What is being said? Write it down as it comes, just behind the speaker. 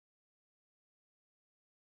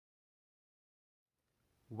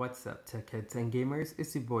What's up, tech heads and gamers?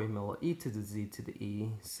 It's your boy Miller, E to the Z to the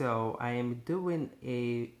E. So I am doing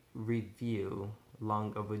a review,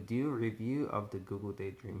 long overdue review of the Google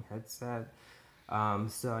DayDream headset.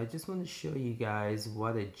 So I just want to show you guys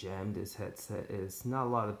what a gem this headset is. Not a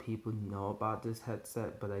lot of people know about this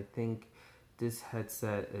headset, but I think this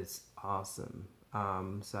headset is awesome.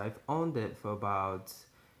 So I've owned it for about,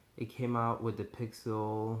 it came out with the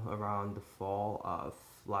Pixel around the fall of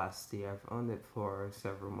last year. I've owned it for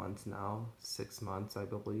several months now, 6 months I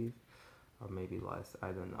believe, or maybe less, I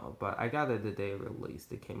don't know. But I got it the day it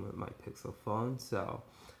released. It came with my Pixel phone, so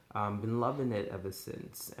been loving it ever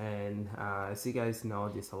since. And as you guys know,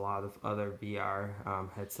 there's a lot of other VR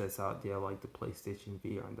headsets out there, like the PlayStation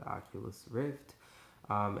VR and the Oculus Rift.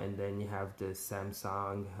 And then you have the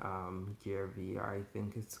Samsung Gear VR, I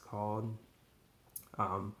think it's called.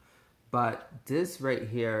 But this right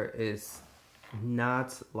here is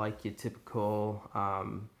not like your typical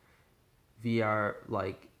VR,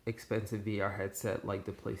 like expensive VR headset like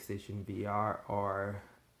the PlayStation VR or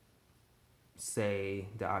say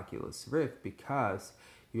the Oculus Rift, because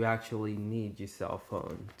you actually need your cell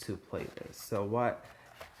phone to play this. So what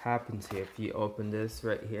happens here, if you open this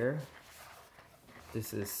right here,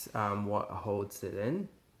 this is what holds it in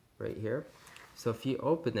right here. So if you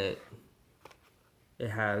open it, it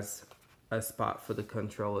has a spot for the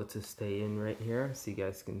controller to stay in right here, so you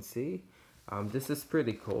guys can see. This is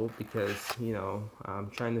pretty cool because, you know,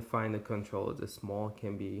 trying to find a controller this small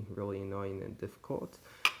can be really annoying and difficult.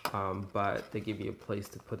 But they give you a place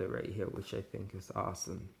to put it right here, which I think is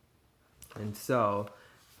awesome. And so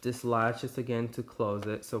this latches again to close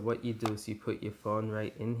it. So what you do is you put your phone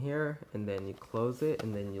right in here, and then you close it,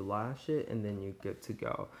 and then you latch it, and then you're good to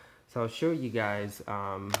go. So I'll show you guys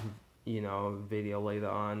video later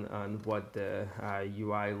on what the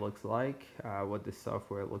UI looks like, what the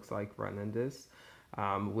software looks like running this,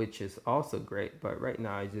 which is also great. But right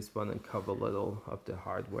now I just want to cover a little of the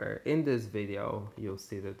hardware. In this video you'll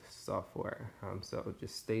see the software, so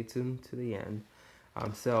just stay tuned to the end.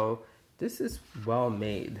 So this is well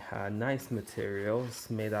made, nice materials,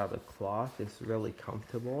 made out of cloth. It's really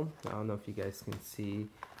comfortable. I don't know if you guys can see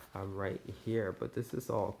right here, but this is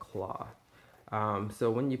all cloth. So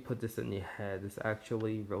when you put this in your head, it's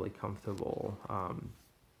actually really comfortable.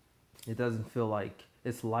 It doesn't feel like,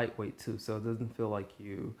 it's lightweight too, so it doesn't feel like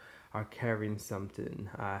you are carrying something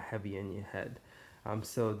heavy in your head.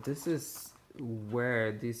 So this is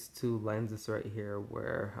where these two lenses right here,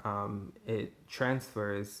 where it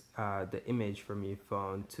transfers the image from your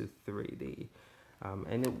phone to 3D.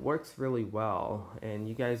 And it works really well, and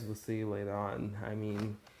you guys will see later on. I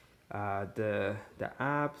mean, the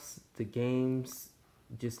apps, the games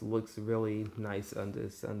just looks really nice on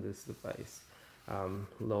this device.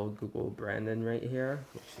 Little Google branding right here,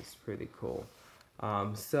 which is pretty cool.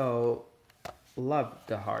 So love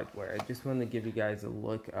the hardware. I just want to give you guys a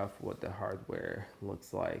look of what the hardware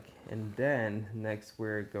looks like, and then next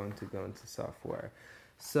we're going to go into software.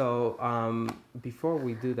 So before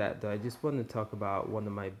we do that though, I just want to talk about one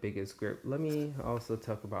of my biggest grip. Let me also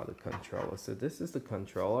talk about the controller. So this is the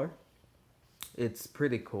controller. It's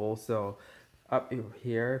pretty cool. So up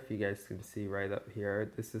here, if you guys can see right up here,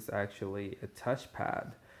 this is actually a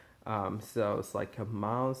touchpad. So it's like a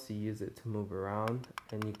mouse. You use it to move around,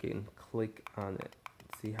 and you can click on it.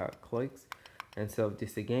 See how it clicks? And so if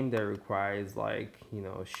this is a game that requires, like, you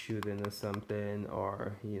know, shooting or something,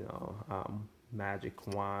 or, you know, magic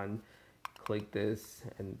wand, click this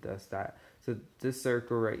and does that. So this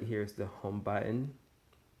circle right here is the home button.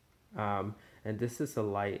 And this is a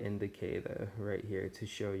light indicator right here to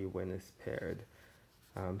show you when it's paired.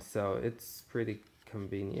 So it's pretty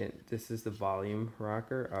convenient. This is the volume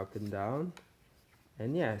rocker, up and down.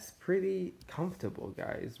 And yeah, it's pretty comfortable,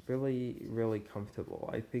 guys. Really, really comfortable.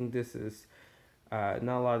 I think this is,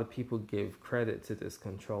 not a lot of people give credit to this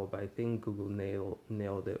control, but I think Google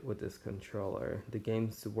nailed it with this controller. The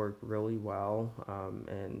games work really well,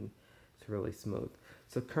 and it's really smooth.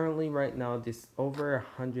 So currently right now there's over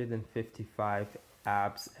 155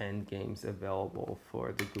 apps and games available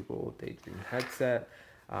for the Google DayDream headset,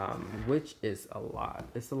 which is a lot.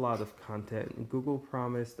 It's a lot of content. Google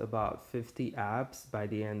promised about 50 apps by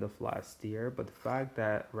the end of last year, but the fact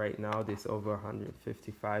that right now there's over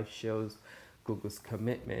 155 shows Google's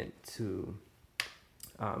commitment to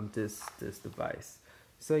this device.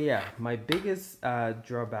 So yeah, my biggest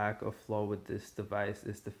drawback or flaw with this device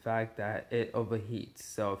is the fact that it overheats.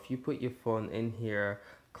 So if you put your phone in here,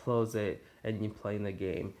 close it, and you play in the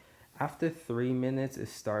game, after 3 minutes it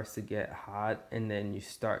starts to get hot, and then you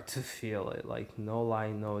start to feel it. Like, no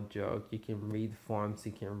lie, no joke. You can read forums,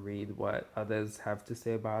 you can read what others have to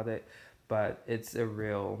say about it, but it's a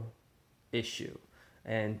real issue.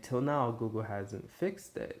 And till now, Google hasn't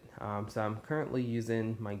fixed it. So I'm currently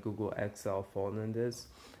using my Google XL phone in this.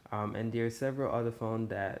 And there are several other phones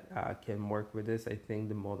that can work with this. I think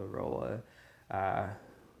the Motorola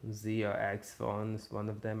Z or X phone is one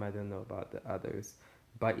of them. I don't know about the others.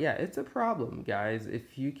 But yeah, it's a problem, guys.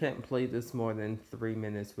 If you can't play this more than 3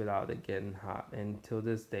 minutes without it getting hot, and till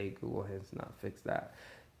this day, Google has not fixed that.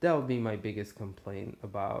 That would be my biggest complaint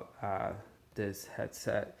about this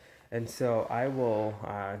headset. And so I will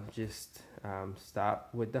just stop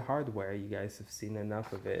with the hardware. You guys have seen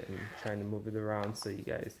enough of it, and trying to move it around so you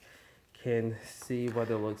guys can see what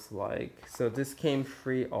it looks like. So this came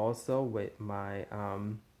free also with my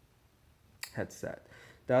headset.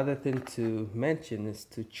 The other thing to mention is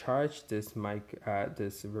to charge this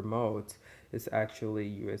this remote is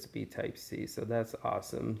actually USB Type-C. So that's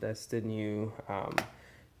awesome. That's the new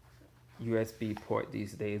USB port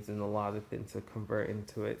these days, and a lot of things are converting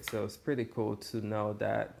to it. So it's pretty cool to know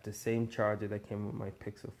that the same charger that came with my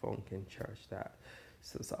Pixel phone can charge that.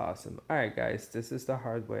 So it's awesome. All right, guys, this is the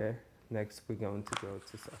hardware. Next, we're going to go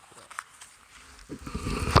to software.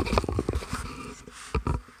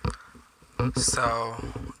 So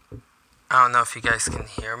I don't know if you guys can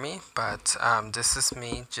hear me, but this is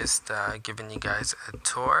me just giving you guys a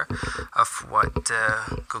tour of what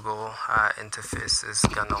the Google interface is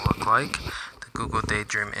gonna look like, the Google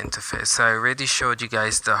DayDream interface. So I already showed you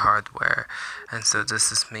guys the hardware, and so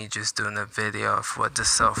this is me just doing a video of what the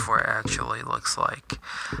software actually looks like.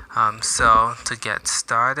 So to get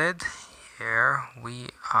started, here we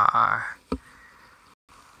are.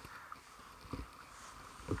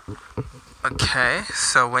 Okay,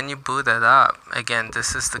 so when you boot it up, again,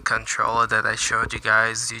 this is the controller that I showed you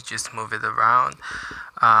guys. You just move it around,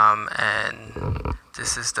 and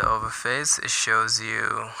this is the overface. It shows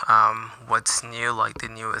you what's new, like the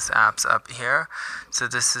newest apps up here. So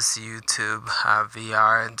this is YouTube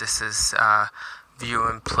VR, and this is View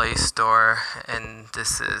in Play Store, and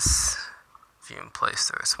this is View in Play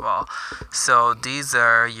Store as well. So these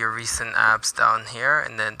are your recent apps down here,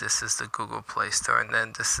 and then this is the Google Play Store, and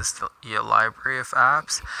then this is your library of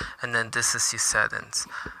apps, and then this is your settings.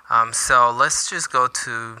 So let's just go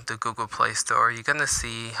to the Google Play Store. You're gonna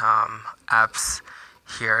see apps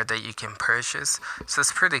here that you can purchase. So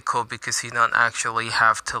it's pretty cool because you don't actually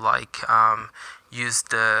have to use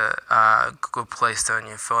the Google Play Store on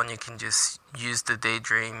your phone. You can just use the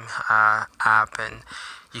DayDream app, and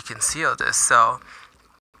you can see all this. So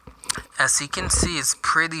as you can see, it's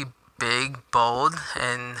pretty big, bold,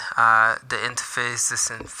 and the interface is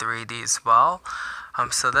in 3D as well.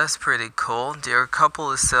 So that's pretty cool. There are a couple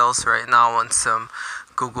of sales right now on some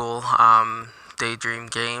Google DayDream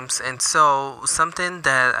games. And so something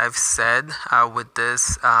that I've said with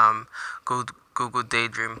this Google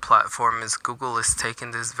DayDream platform is Google is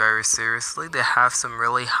taking this very seriously. They have some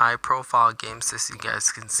really high profile games, as you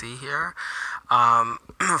guys can see here,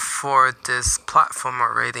 for this platform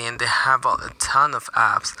already, and they have a ton of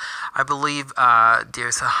apps. I believe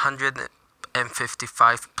there's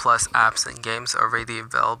 155 plus apps and games already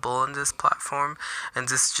available on this platform, and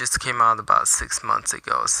this just came out about 6 months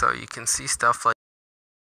ago. So you can see stuff like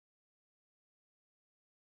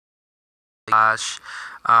Flash,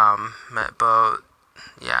 Metboat,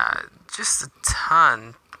 yeah, just a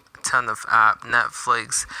ton of app.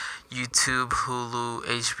 Netflix, YouTube, Hulu,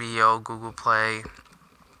 HBO, Google Play,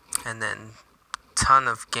 and then ton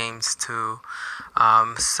of games too.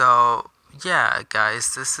 So yeah,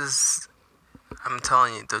 guys, this is, I'm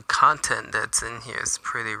telling you, the content that's in here is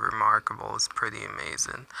pretty remarkable. It's pretty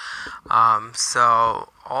amazing. So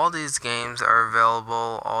all these games are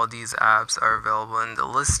available, all these apps are available, and the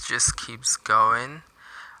list just keeps going,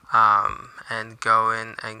 and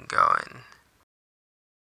going and going.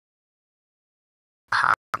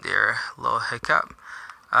 Have their little hiccup.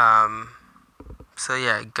 So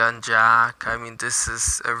yeah, Gunjack. I mean, this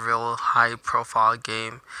is a real high profile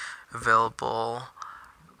game available.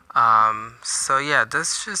 So yeah,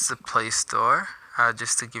 that's just the Play Store,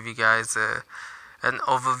 just to give you guys an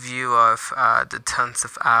overview of the tons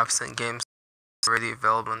of apps and games already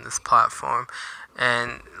available on this platform.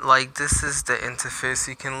 And like, this is the interface.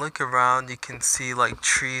 You can look around, you can see like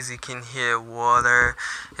trees, you can hear water.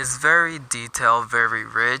 It's very detailed, very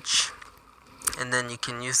rich, and then you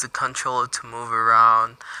can use the controller to move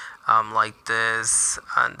around like this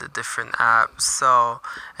on the different apps. So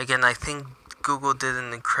again, I think Google did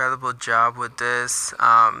an incredible job with this.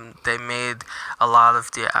 They made a lot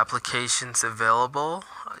of their applications available,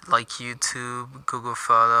 like YouTube, Google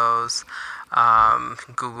Photos,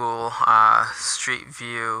 Google Street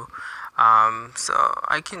View, So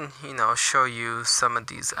I can, show you some of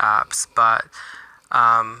these apps, but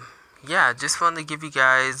yeah, just want to give you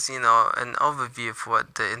guys, an overview of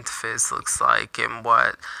what the interface looks like and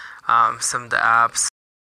what some of the apps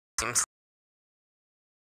seems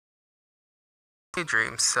like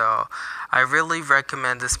DayDream. So I really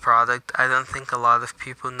recommend this product. I don't think a lot of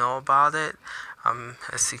people know about it.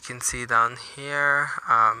 As you can see down here,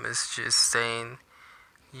 it's just saying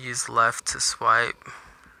use left to swipe.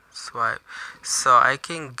 So I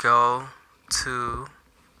can go to,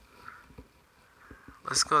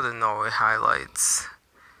 let's go to Norway highlights.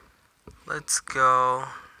 Let's go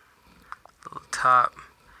to the top,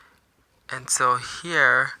 and so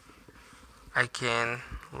here I can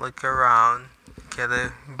look around, get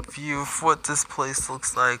a view of what this place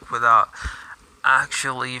looks like without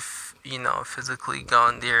actually physically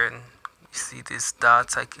going there. And you see these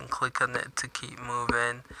dots, I can click on it to keep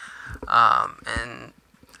moving, and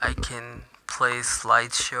I can play a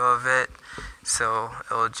slideshow of it, so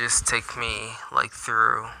it will just take me like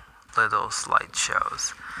through little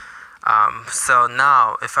slideshows. So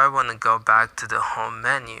now if I want to go back to the home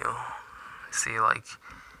menu, see, like,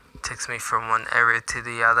 it takes me from one area to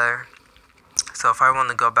the other. So if I want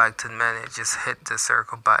to go back to the menu, just hit the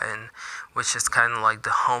circle button, which is kind of like the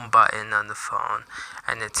home button on the phone,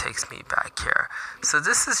 and it takes me back here. So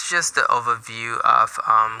this is just the overview of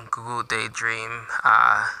Google DayDream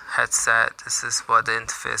headset. This is what the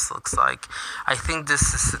interface looks like. I think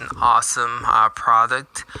this is an awesome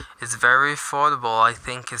product. It's very affordable. I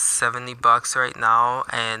think it's $70 right now,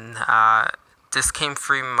 and this came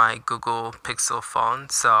free with my Google Pixel phone,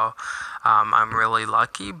 so I'm really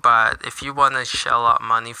lucky. But if you want to shell out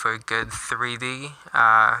money for a good 3D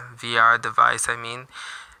VR device,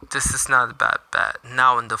 this is not a bad bet.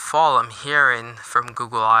 Now in the fall, I'm hearing from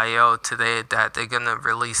Google I/O today that they're going to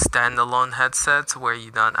release standalone headsets where you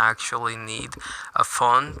don't actually need a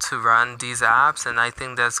phone to run these apps, and I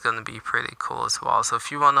think that's going to be pretty cool as well. So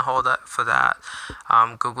if you want to hold up for that,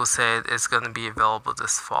 Google said it's going to be available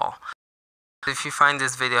this fall. If you find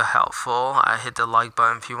this video helpful, hit the like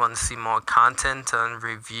button. If you want to see more content and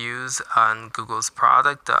reviews on Google's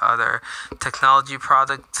product or other technology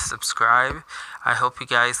products, subscribe. I hope you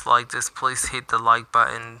guys like this. Please hit the like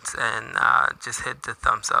button and just hit the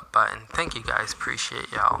thumbs up button. Thank you guys.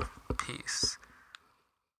 Appreciate y'all. Peace.